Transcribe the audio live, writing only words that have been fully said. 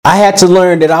I had to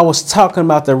learn that I was talking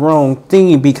about the wrong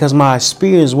thing because my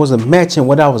experience wasn't matching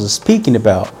what I was speaking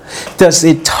about. Thus,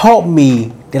 it taught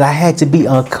me that I had to be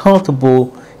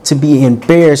uncomfortable, to be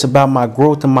embarrassed about my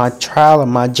growth and my trial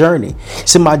and my journey.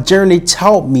 So my journey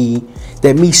taught me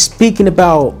that me speaking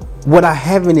about what I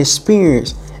haven't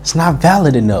experienced is not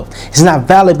valid enough. It's not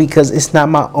valid because it's not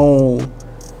my own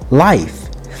life.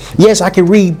 Yes, I can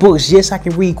read books. Yes, I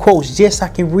can read quotes. Yes, I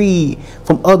can read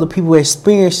from other people's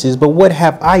experiences. But what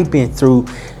have I been through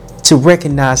to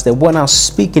recognize that what I'm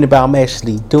speaking about, I'm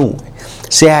actually doing?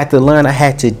 See, I had to learn, I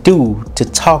had to do to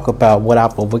talk about what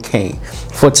I've overcame.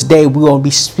 For today, we're going to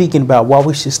be speaking about why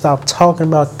we should stop talking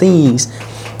about things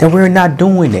that we're not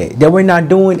doing that we're not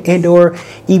doing and or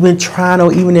even trying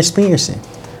or even experiencing.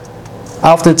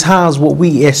 Oftentimes, what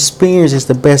we experience is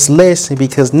the best lesson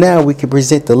because now we can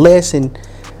present the lesson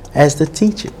as the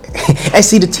teacher. And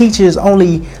see, the teacher is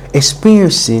only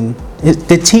experiencing,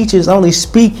 the teacher is only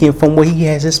speaking from what he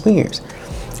has experienced.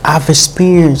 I've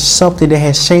experienced something that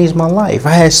has changed my life.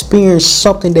 I have experienced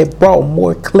something that brought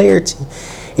more clarity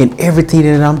in everything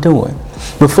that I'm doing.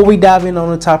 Before we dive in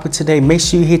on the topic today, make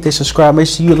sure you hit the subscribe, make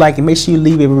sure you like it, make sure you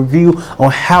leave a review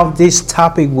on how this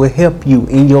topic will help you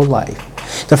in your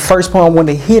life. The first point I want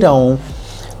to hit on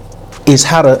is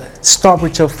how to start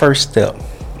with your first step.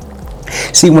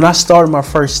 See, when I started my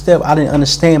first step, I didn't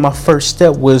understand my first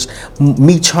step was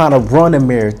me trying to run a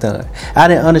marathon. I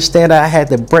didn't understand that I had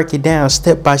to break it down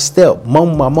step by step,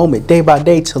 moment by moment, day by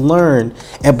day to learn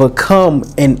and become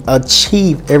and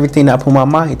achieve everything I put my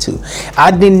mind to.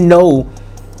 I didn't know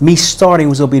me starting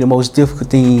was going to be the most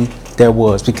difficult thing there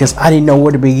was because I didn't know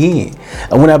where to begin.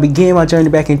 And when I began my journey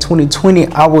back in 2020,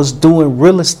 I was doing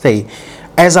real estate.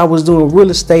 As I was doing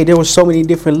real estate, there were so many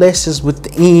different lessons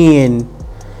within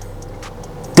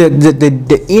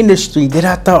the industry that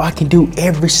I thought I can do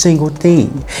every single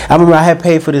thing. I remember I had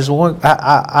paid for this one.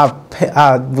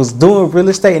 I was doing real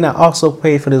estate and I also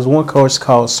paid for this one course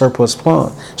called surplus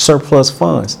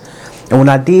funds. And when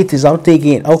I did this, I'm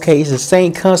thinking, okay, it's the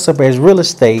same concept as real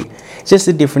estate, just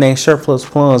a different name. Surplus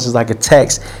funds is like a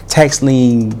tax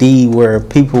lien deed where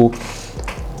people.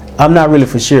 I'm not really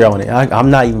for sure on it. I'm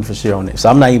not even for sure on it. So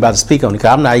I'm not even about to speak on it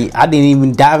because I didn't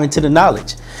even dive into the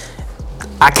knowledge.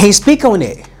 I can't speak on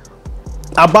it.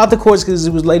 I bought the course because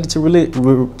it was related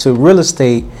to real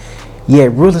estate.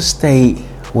 Yet real estate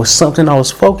was something I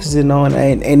was focusing on,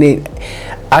 and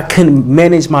I couldn't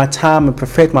manage my time and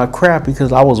perfect my craft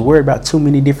because I was worried about too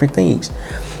many different things.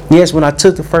 Yes, when I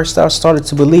took the first step, I started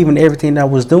to believe in everything I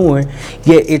was doing.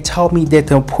 Yet it taught me that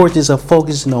the importance of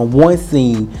focusing on one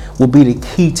thing will be the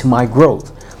key to my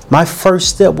growth. My first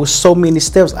step was so many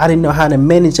steps I didn't know how to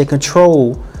manage and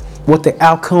control what the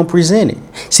outcome presented.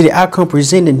 See, the outcome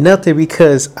presented nothing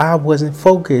because I wasn't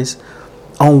focused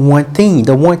on one thing.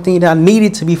 The one thing that I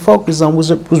needed to be focused on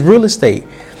was real estate.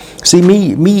 See,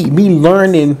 me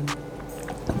learning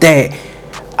that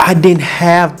I didn't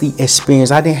have the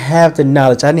experience, I didn't have the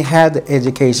knowledge, I didn't have the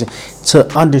education to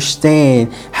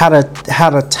understand how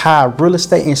to tie real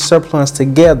estate and surplus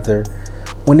together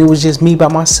when it was just me by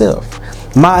myself.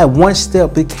 My one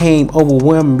step became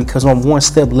overwhelming because my one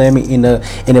step led me in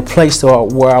a place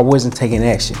where I wasn't taking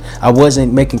action. I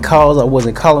wasn't making calls. I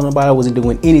wasn't calling nobody. I wasn't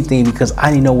doing anything because I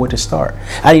didn't know where to start.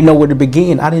 I didn't know where to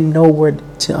begin. I didn't know where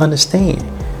to understand.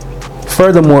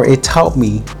 Furthermore, it taught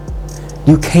me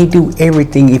you can't do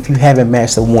everything if you haven't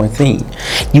mastered one thing.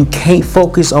 You can't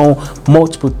focus on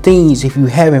multiple things if you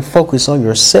haven't focused on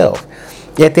yourself.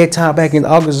 At that time, back in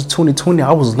August of 2020,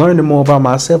 I was learning more about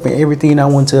myself and everything I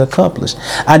wanted to accomplish.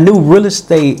 I knew real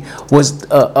estate was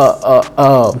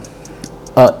a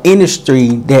industry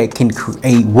that can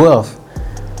create wealth,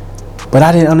 but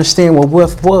I didn't understand what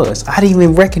wealth was. I didn't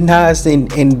even recognize I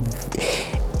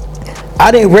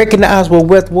didn't recognize what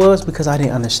wealth was because I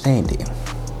didn't understand it.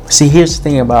 See, here's the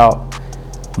thing about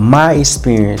my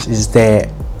experience is that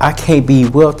I can't be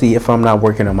wealthy if I'm not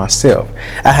working on myself.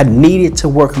 I had needed to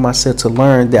work on myself to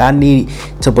learn that I needed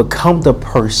to become the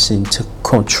person to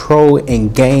control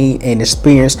and gain and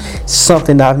experience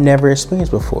something I've never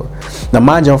experienced before. Now,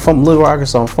 mind you, I'm from Little Rock,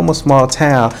 Arkansas. I'm from a small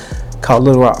town called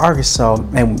Little Rock, Arkansas,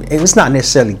 and it's not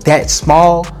necessarily that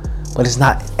small, but it's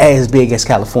not as big as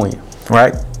California,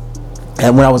 right?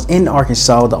 And when I was in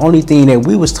Arkansas, the only thing that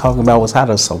we was talking about was how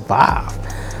to survive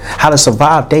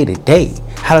day to day.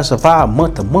 How to survive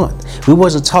month to month. We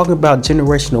wasn't talking about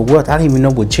generational wealth. I didn't even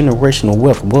know what generational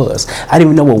wealth was. I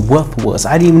didn't even know what wealth was.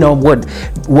 I didn't even know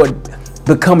what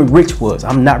becoming rich was.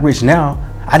 I'm not rich now.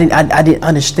 I didn't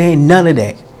understand none of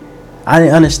that.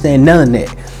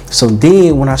 So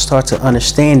then when I started to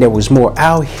understand there was more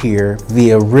out here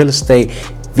via real estate,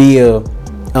 via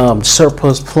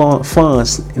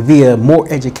funds via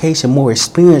more education, more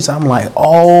experience, I'm like,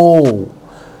 oh,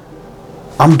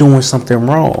 I'm doing something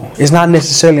wrong. It's not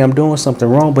necessarily I'm doing something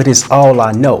wrong, but it's all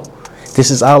I know. This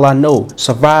is all I know.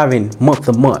 Surviving month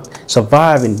to month,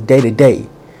 surviving day to day,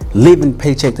 living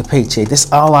paycheck to paycheck.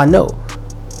 That's all I know.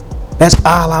 That's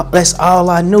all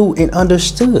I knew and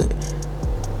understood.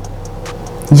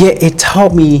 Yet it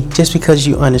taught me, just because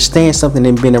you understand something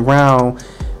and been around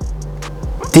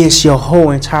this your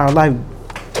whole entire life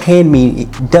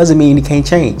doesn't mean it can't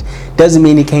change. Doesn't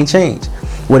mean it can't change.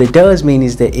 What it does mean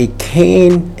is that it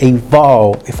can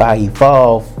evolve if I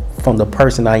evolve from the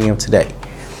person I am today.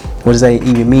 What does that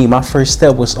even mean? My first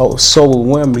step was so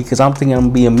overwhelming because I'm thinking I'm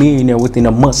gonna be a millionaire within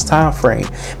a month's time frame.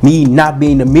 Me not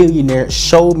being a millionaire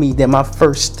showed me that my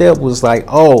first step was like,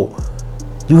 oh,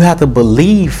 you have to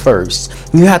believe first.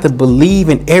 You have to believe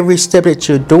in every step that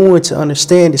you're doing to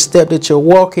understand the step that you're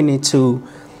walking into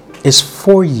is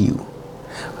for you.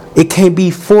 It can't be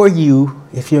for you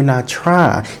if you're not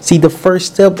trying. See, the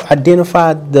first step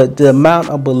identified the amount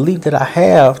of belief that I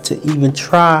have to even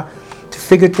try to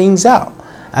figure things out.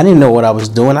 I didn't know what I was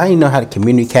doing. I didn't know how to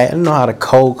communicate. I didn't know how to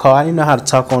cold call. I didn't know how to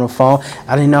talk on the phone.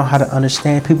 I didn't know how to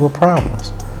understand people's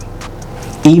problems.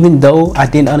 Even though I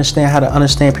didn't understand how to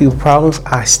understand people's problems,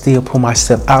 I still put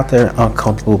myself out there in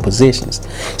uncomfortable positions.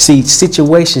 See,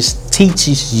 situations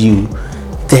teaches you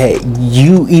that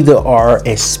you either are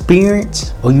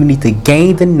experienced or you need to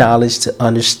gain the knowledge to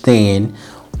understand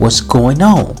what's going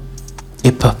on.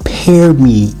 It prepared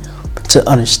me to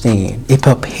understand. It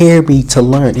prepared me to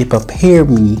learn. It prepared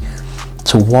me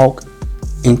to walk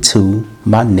into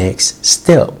my next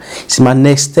step. See, my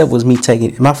next step was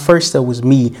my first step was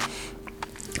me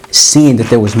seeing that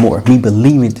there was more, me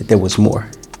believing that there was more.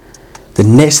 The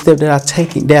next step that I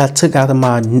took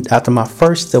after my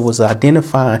first step was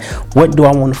identifying what do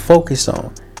I want to focus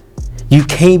on. You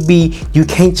can't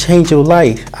change your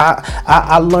life.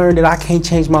 I learned that I can't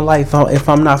change my life if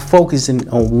I'm not focusing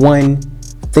on one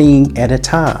thing at a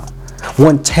time,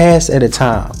 one task at a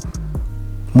time,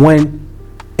 one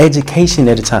education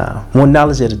at a time, one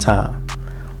knowledge at a time.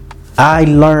 I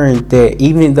learned that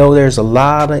even though there's a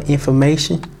lot of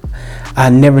information, I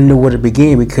never knew where to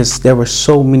begin because there were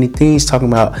so many things talking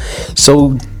about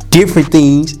so different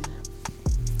things.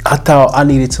 I thought I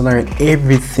needed to learn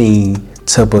everything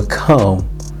to become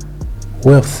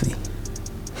wealthy.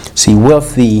 See,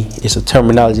 wealthy is a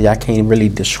terminology I can't really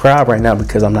describe right now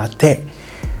because I'm not that.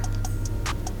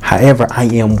 However, I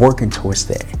am working towards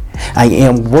that. I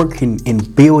am working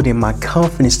and building my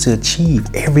confidence to achieve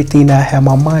everything that I have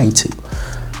my mind to.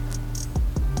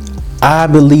 I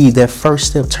believe that first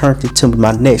step turned into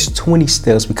my next 20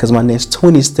 steps because my next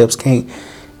 20 steps came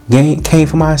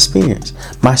from my experience.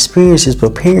 My experience is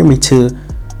preparing me to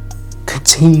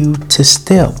continue to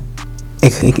step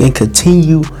and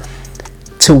continue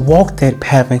to walk that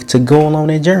path and to go along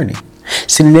that journey.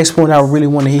 See, the next point I really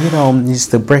want to hit on is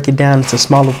to break it down into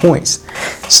smaller points.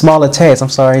 Smaller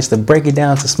tasks. It's to break it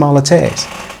down to smaller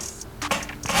tasks.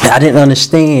 I didn't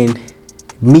understand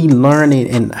me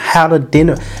learning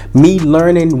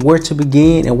where to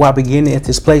begin and why beginning at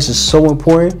this place is so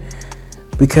important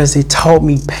because it taught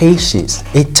me patience.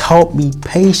 It taught me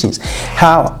patience.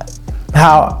 How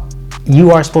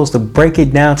you are supposed to break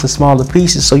it down to smaller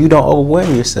pieces so you don't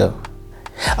overwhelm yourself.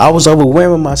 I was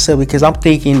overwhelming myself because I'm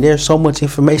thinking there's so much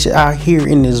information out here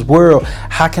in this world.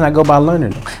 How can I go by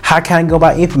learning them? How can I go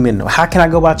by implementing them? How can I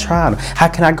go by trying them? How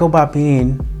can I go by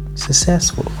being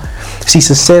successful? See,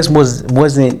 success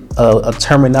wasn't a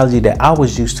terminology that I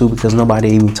was used to because nobody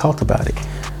even talked about it.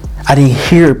 I didn't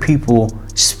hear people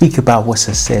speak about what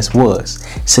success was.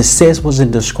 Success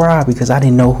wasn't described because I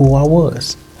didn't know who I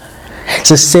was.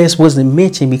 Success wasn't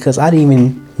mentioned because I didn't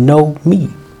even know me.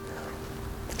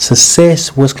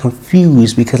 Success was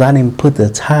confused because I didn't put the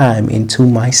time into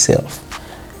myself.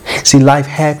 See, life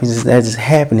happens as it's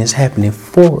happening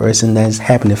for us, and as it's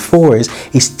happening for us,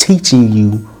 it's teaching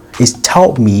you, it's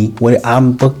taught me what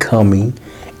I'm becoming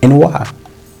and why.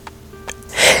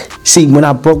 See, when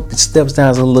I broke the steps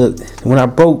down when I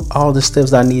broke all the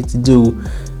steps I needed to do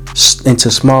into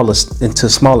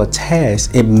smaller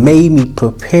tasks, it made me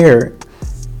prepare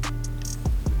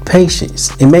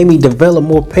patience. It made me develop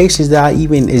more patience that I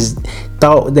even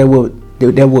thought that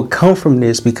would come from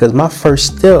this, because my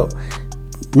first step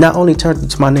not only turned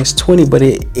into my next 20, but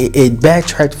it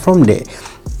backtracked from that.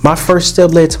 My first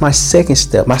step led to my second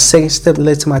step. My second step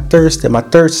led to my third step. My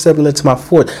third step led to my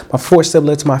fourth. My fourth step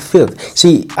led to my fifth.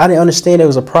 See, I didn't understand there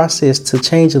was a process to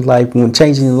change your life when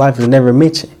changing your life was never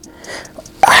mentioned.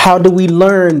 How do we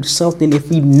learn something if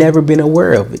we've never been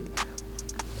aware of it?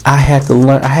 I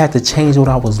had to change what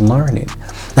I was learning.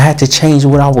 I had to change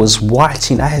what I was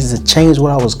watching. I had to change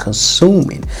what I was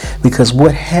consuming, because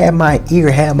what had my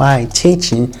ear had my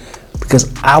attention,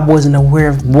 because I wasn't aware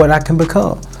of what I can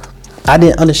become. I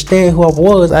didn't understand who I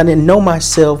was. I didn't know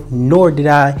myself, nor did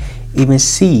I even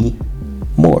see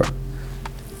more.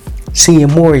 Seeing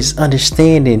more is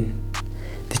understanding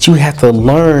that you have to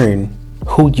learn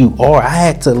who you are. I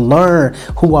had to learn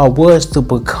who I was to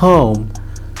become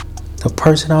the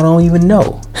person I don't even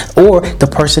know, or the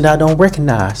person I don't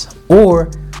recognize,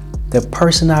 or the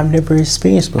person I've never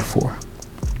experienced before.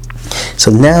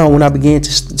 So now when I began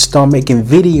to start making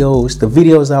videos, the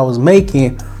videos I was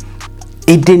making,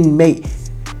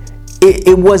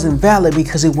 it wasn't valid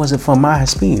because it wasn't from my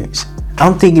experience.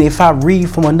 I'm thinking if I read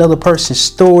from another person's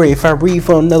story, if I read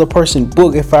from another person's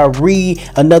book, if I read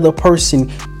another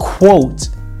person's quote,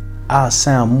 I'll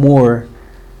sound more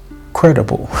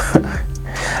credible.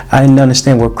 I didn't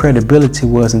understand what credibility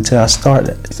was until I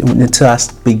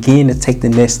began to take the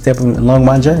next step along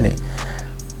my journey.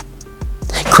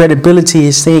 Credibility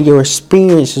is saying your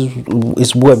experience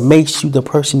is what makes you the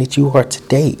person that you are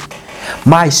today.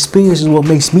 My experience is what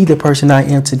makes me the person I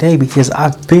am today, because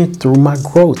I've been through my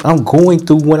growth. I'm going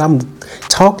through what I'm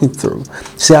talking through.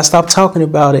 See, I stopped talking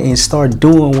about it and started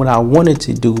doing what I wanted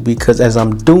to do, because as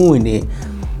I'm doing it,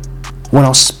 what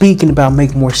I'm speaking about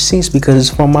makes more sense because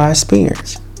it's from my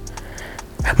experience.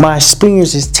 My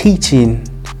experience is teaching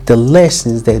the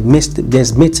lessons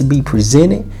that's meant to be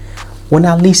presented when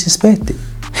I least expect it.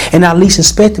 And I least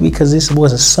expect it because this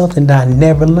wasn't something that I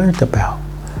never learned about.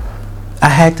 I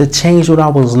had to change what I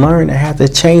was learning. I had to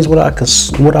change what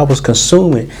I was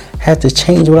consuming. I had to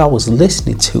change what I was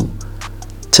listening to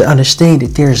understand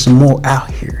that there's more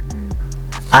out here.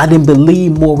 I didn't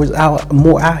believe more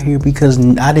out here because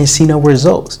I didn't see no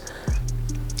results.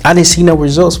 I didn't see no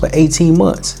results for 18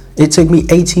 months. It took me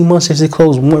 18 months just to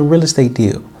close one real estate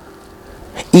deal.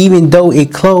 Even though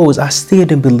it closed, I still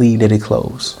didn't believe that it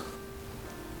closed.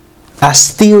 I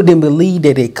still didn't believe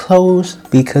that it closed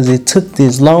because it took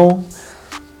this long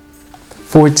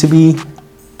for it to be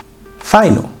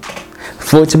final,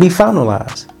 for it to be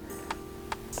finalized.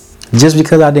 Just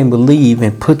because I didn't believe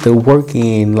and put the work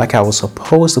in like I was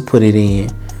supposed to put it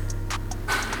in,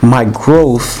 my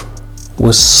growth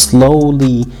was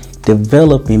slowly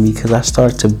developing because I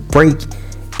started to break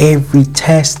every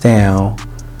task down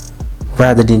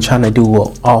rather than trying to do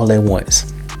it all at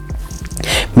once.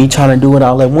 Me trying to do it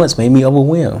all at once made me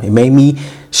overwhelmed. It made me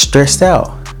stressed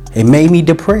out. It made me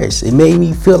depressed. It made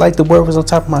me feel like the world was on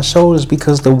top of my shoulders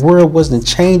because the world wasn't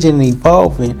changing and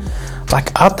evolving like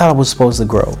I thought it was supposed to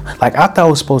grow. Like I thought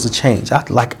it was supposed to change. I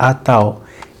thought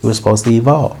it was supposed to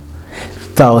evolve.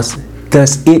 Thus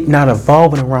it not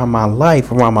evolving around my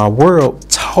life, around my world,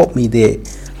 taught me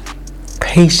that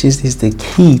patience is the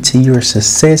key to your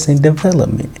success and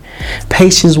development.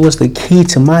 Patience was the key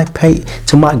to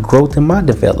my growth and my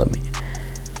development.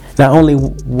 Not only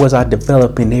was I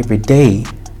developing every day,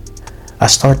 I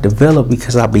started developing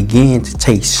because I began to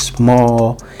take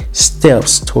small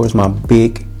steps towards my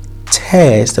big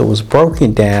task that was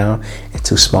broken down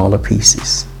into smaller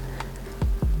pieces.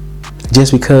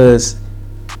 Just because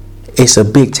it's a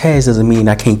big task doesn't mean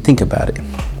I can't think about it.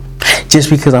 Just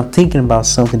because I'm thinking about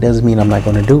something doesn't mean I'm not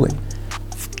going to do it.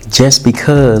 Just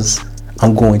because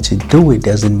I'm going to do it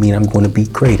doesn't mean I'm going to be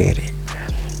great at it.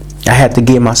 I have to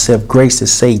give myself grace to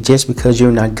say just because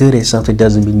you're not good at something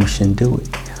doesn't mean you shouldn't do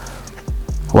it.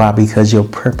 Why? Because your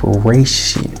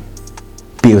preparation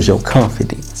builds your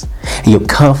confidence. And your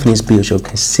confidence builds your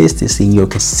consistency. And your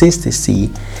consistency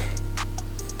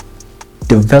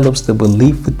develops the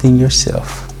belief within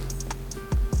yourself.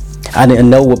 I didn't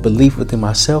know what belief within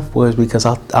myself was because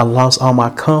I lost all my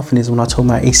confidence when I told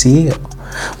my ACL.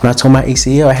 When I told my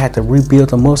ACL, I had to rebuild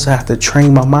the muscle. I had to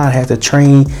train my mind. I had to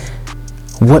train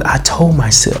what I told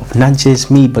myself. Not just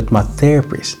me, but my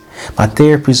therapist. My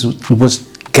therapist was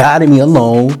guiding me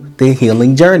along the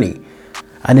healing journey.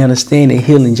 I didn't understand that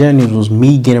healing journey was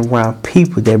me getting around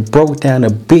people that broke down a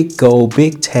big goal,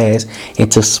 big task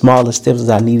into smaller steps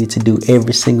that I needed to do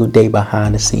every single day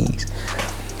behind the scenes.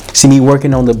 See, me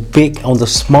working on the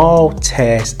small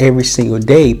tasks every single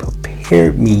day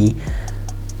prepared me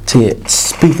to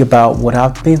speak about what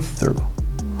I've been through.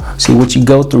 See, what you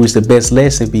go through is the best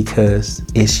lesson because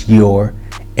it's your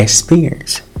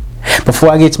experience. Before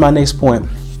I get to my next point,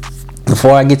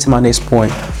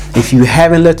 if you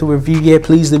haven't left a review yet,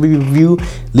 please leave a review.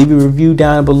 Leave a review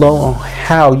down below on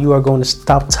how you are going to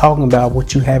stop talking about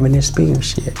what you haven't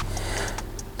experienced yet.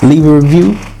 Leave a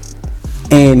review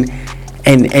and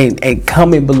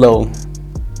comment below.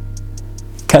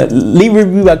 Leave a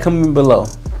review by commenting below.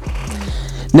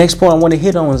 Next point I want to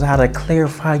hit on is how to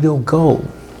clarify your goal.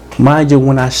 Mind you,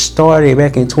 when I started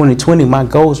back in 2020, my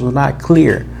goals were not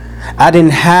clear. I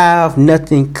didn't have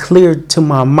nothing clear to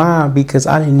my mind because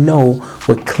I didn't know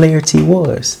what clarity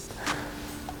was.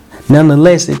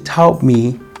 Nonetheless, it taught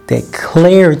me that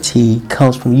clarity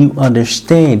comes from you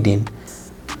understanding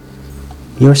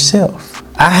yourself.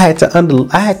 I had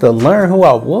to learn who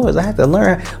I was. I had to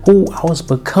learn who I was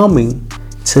becoming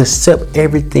to accept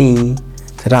everything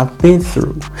that I've been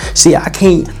through. See, I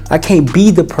can't be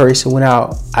the person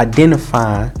without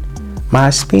identifying my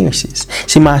experiences.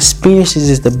 See, my experiences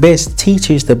is the best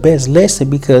teachers, the best lesson,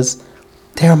 because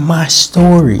they're my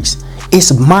stories.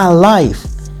 It's my life.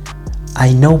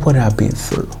 I know what I've been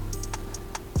through.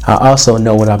 I also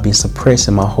know what I've been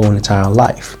suppressing my whole entire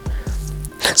life.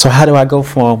 So how do I go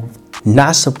from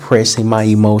not suppressing my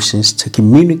emotions to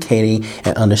communicating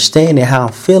and understanding how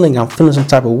I'm feeling? I'm feeling some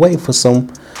type of way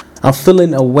I'm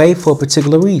feeling a way for a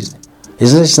particular reason.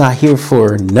 It's just not here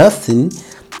for nothing.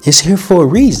 It's here for a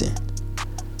reason.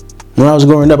 When I was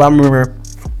growing up, I remember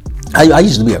I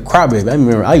used to be a crybaby. I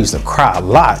remember I used to cry a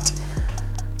lot.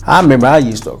 My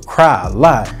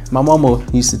mama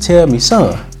used to tell me,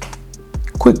 son,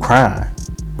 quit crying.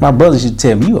 My brothers used to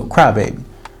tell me, you a crybaby.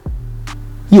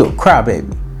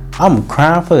 I'm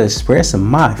crying for expressing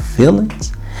my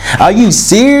feelings. Are you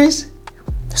serious?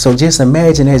 So just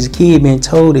imagine as a kid being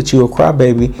told that you're a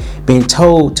crybaby, being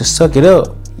told to suck it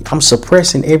up. I'm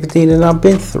suppressing everything that I've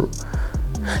been through.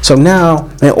 So now,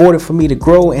 in order for me to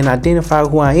grow and identify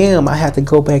who I am, I have to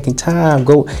go back in time.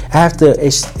 I have to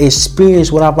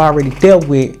experience what I've already dealt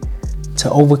with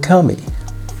to overcome it.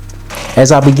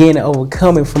 As I began to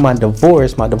overcome it from my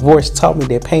divorce taught me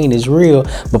that pain is real,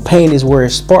 but pain is where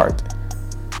it sparked.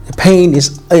 Pain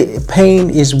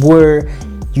is where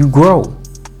you grow.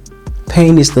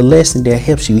 Pain is the lesson that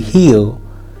helps you heal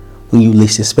when you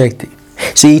least expect it.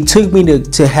 See, it took me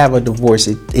to have a divorce.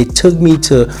 It took me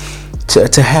to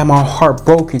have my heart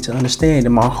broken, to understand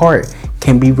that my heart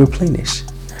can be replenished.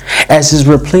 As it's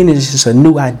replenished, it's a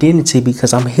new identity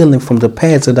because I'm healing from the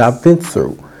past that I've been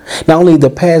through. Not only the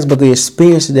past, but the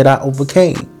experiences that I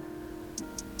overcame.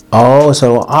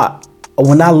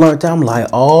 When I learned that, I'm like,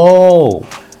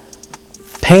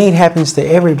 pain happens to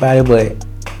everybody, but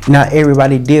not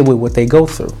everybody deal with what they go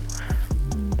through.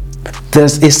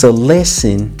 Thus, it's a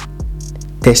lesson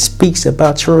that speaks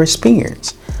about your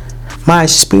experience. My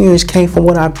experience came from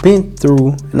what I've been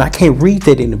through, and I can't read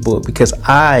that in the book because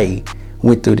I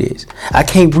went through this. I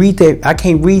can't read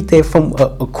that from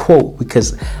a quote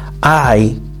because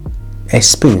I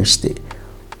experienced it.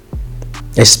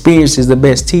 Experience is the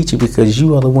best teacher because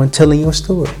you are the one telling your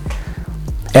story.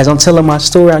 As I'm telling my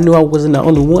story, I knew I wasn't the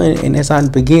only one, and as I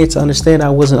began to understand I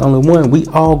wasn't the only one, we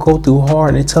all go through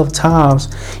hard and tough times,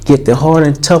 yet the hard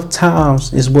and tough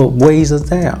times is what weighs us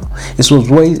down. It's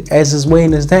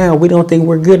weighing us down, we don't think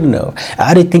we're good enough.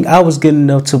 I didn't think I was good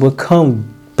enough to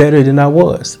become better than I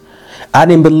was. I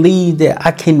didn't believe that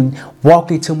I can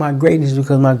walk into my greatness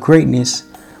because my greatness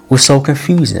was so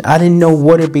confusing. I didn't know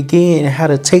where to begin and how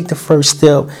to take the first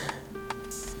step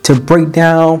to break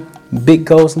down big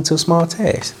goals into small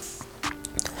tasks.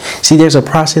 See, there's a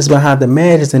process behind the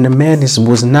madness, and the madness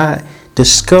was not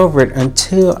discovered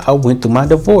until I went through my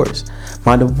divorce.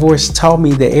 My divorce taught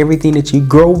me that everything that you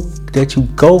go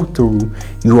through,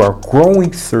 you are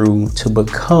growing through to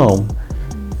become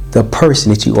the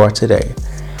person that you are today.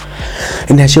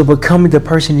 And as you're becoming the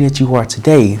person that you are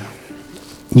today,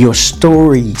 your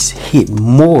stories hit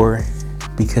more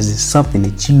because it's something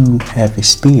that you have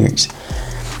experienced.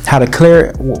 How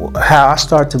I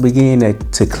started to begin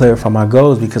to clarify my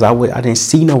goals because I didn't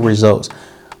see no results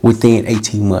within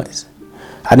 18 months.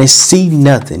 I didn't see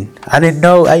nothing. I didn't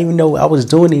even know I was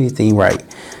doing anything right.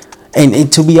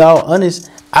 And to be all honest,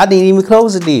 I didn't even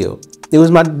close the deal. It was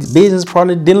my business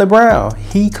partner, Dylan Brown.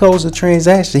 He closed the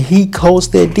transaction. He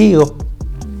closed that deal.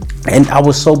 And I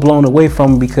was so blown away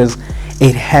from it because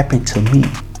it happened to me.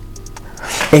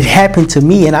 It happened to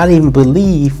me, and I didn't even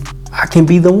believe I can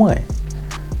be the one.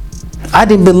 I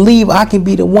didn't believe I can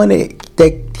be the one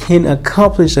that can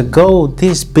accomplish a goal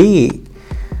this big.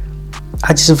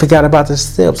 I just forgot about the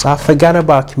steps. I forgot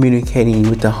about communicating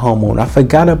with the homeowner. I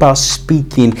forgot about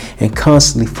speaking and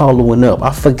constantly following up.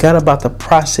 I forgot about the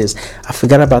process. I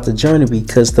forgot about the journey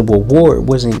because the reward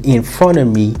wasn't in front of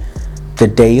me the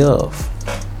day of.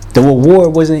 The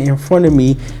reward wasn't in front of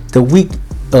me the week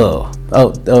or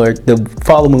the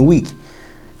following week.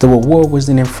 The reward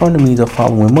wasn't in front of me the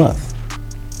following month.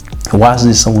 Why is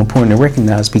this so important to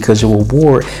recognize? Because your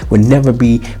reward will never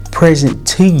be present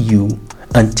to you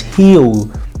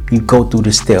until you go through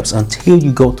the steps, until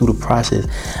you go through the process,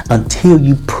 until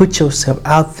you put yourself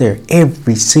out there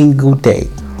every single day.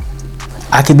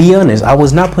 I can be honest. I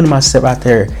was not putting myself out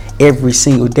there every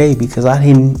single day because I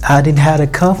didn't have the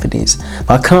confidence.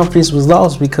 My confidence was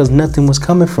lost because nothing was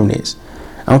coming from this.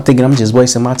 I'm thinking I'm just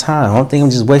wasting my time. I'm thinking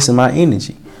I'm just wasting my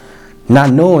energy.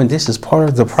 Not knowing this is part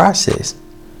of the process.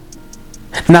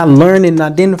 Not learning,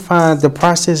 identifying the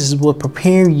process is what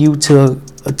preparing you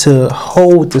to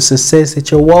hold the success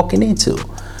that you're walking into.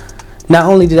 Not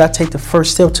only did I take the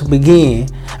first step to begin,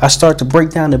 I started to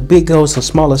break down the big goals to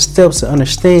smaller steps to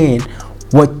understand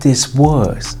what this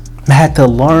was. I had to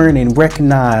learn and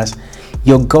recognize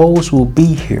your goals will be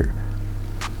here.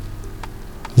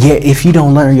 Yet if you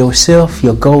don't learn yourself,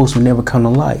 your goals will never come to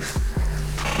life.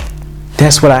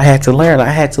 That's what I had to learn. I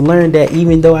had to learn that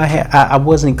even though I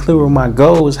wasn't clear with my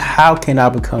goals, how can I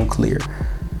become clear?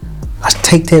 I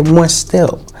take that one step.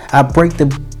 I break the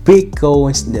big goal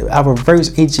and I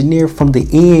reverse engineer from the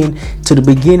end to the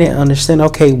beginning and understand,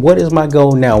 okay, what is my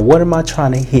goal now? What am I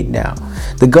trying to hit now?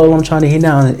 The goal I'm trying to hit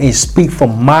now is speak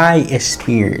from my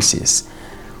experiences.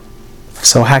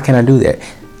 So how can I do that?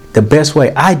 The best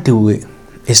way I do it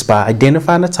is by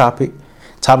identifying the topic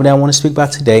that I want to speak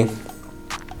about today.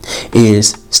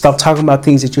 Is stop talking about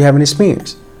things that you haven't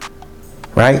experienced,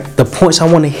 right? The points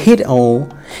I want to hit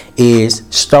on is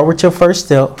start with your first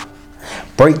step,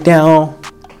 break down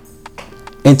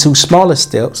into smaller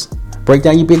steps, break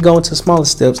down your big goal into smaller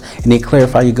steps, and then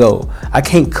clarify your goal. I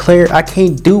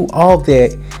can't do all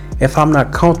that if I'm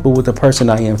not comfortable with the person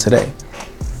I am today.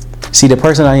 See, the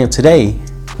person I am today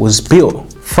was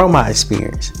built from my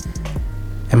experience,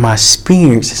 and my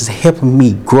experience is helping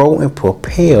me grow and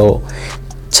propel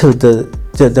to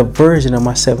the version of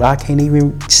myself I can't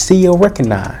even see or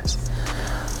recognize.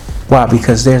 Why?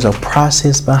 Because there's a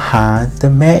process behind the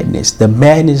madness. The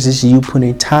madness is you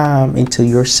putting time into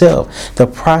yourself. The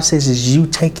process is you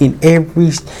taking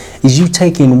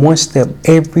one step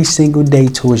every single day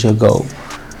towards your goal.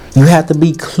 You have to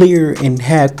be clear and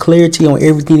have clarity on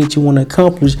everything that you want to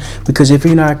accomplish, because if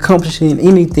you're not accomplishing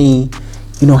anything,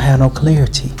 you don't have no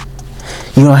clarity.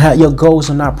 You know how your goals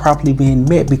are not properly being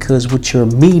met because what you're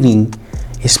meeting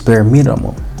is bare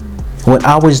minimum. What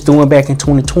I was doing back in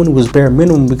 2020 was bare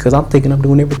minimum because I'm thinking I'm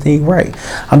doing everything right.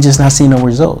 I'm just not seeing no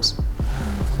results.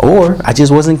 Or I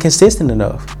just wasn't consistent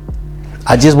enough.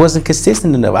 I just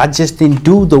didn't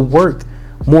do the work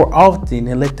more often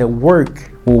and let the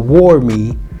work reward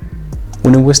me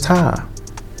when it was time.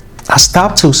 I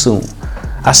stopped too soon.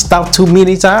 I stopped too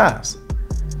many times.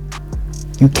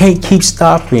 You can't keep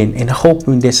stopping and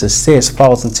hoping that success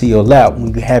falls into your lap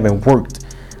when you haven't worked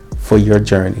for your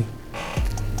journey.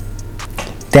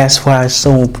 That's why it's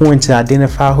so important to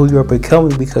identify who you're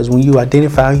becoming, because when you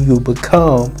identify who you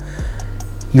become,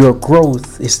 your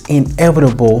growth is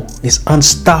inevitable, it's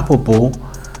unstoppable,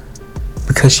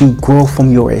 because you grow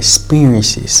from your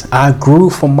experiences. I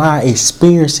grew from my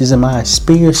experiences, and my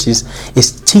experiences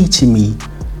is teaching me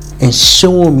and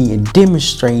showing me and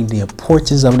demonstrating the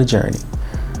importance of the journey.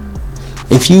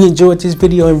 If you enjoyed this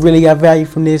video and really got value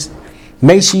from this,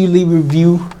 make sure you leave a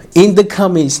review in the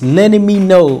comments letting me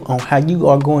know on how you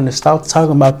are going to stop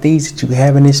talking about things that you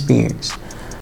haven't experienced.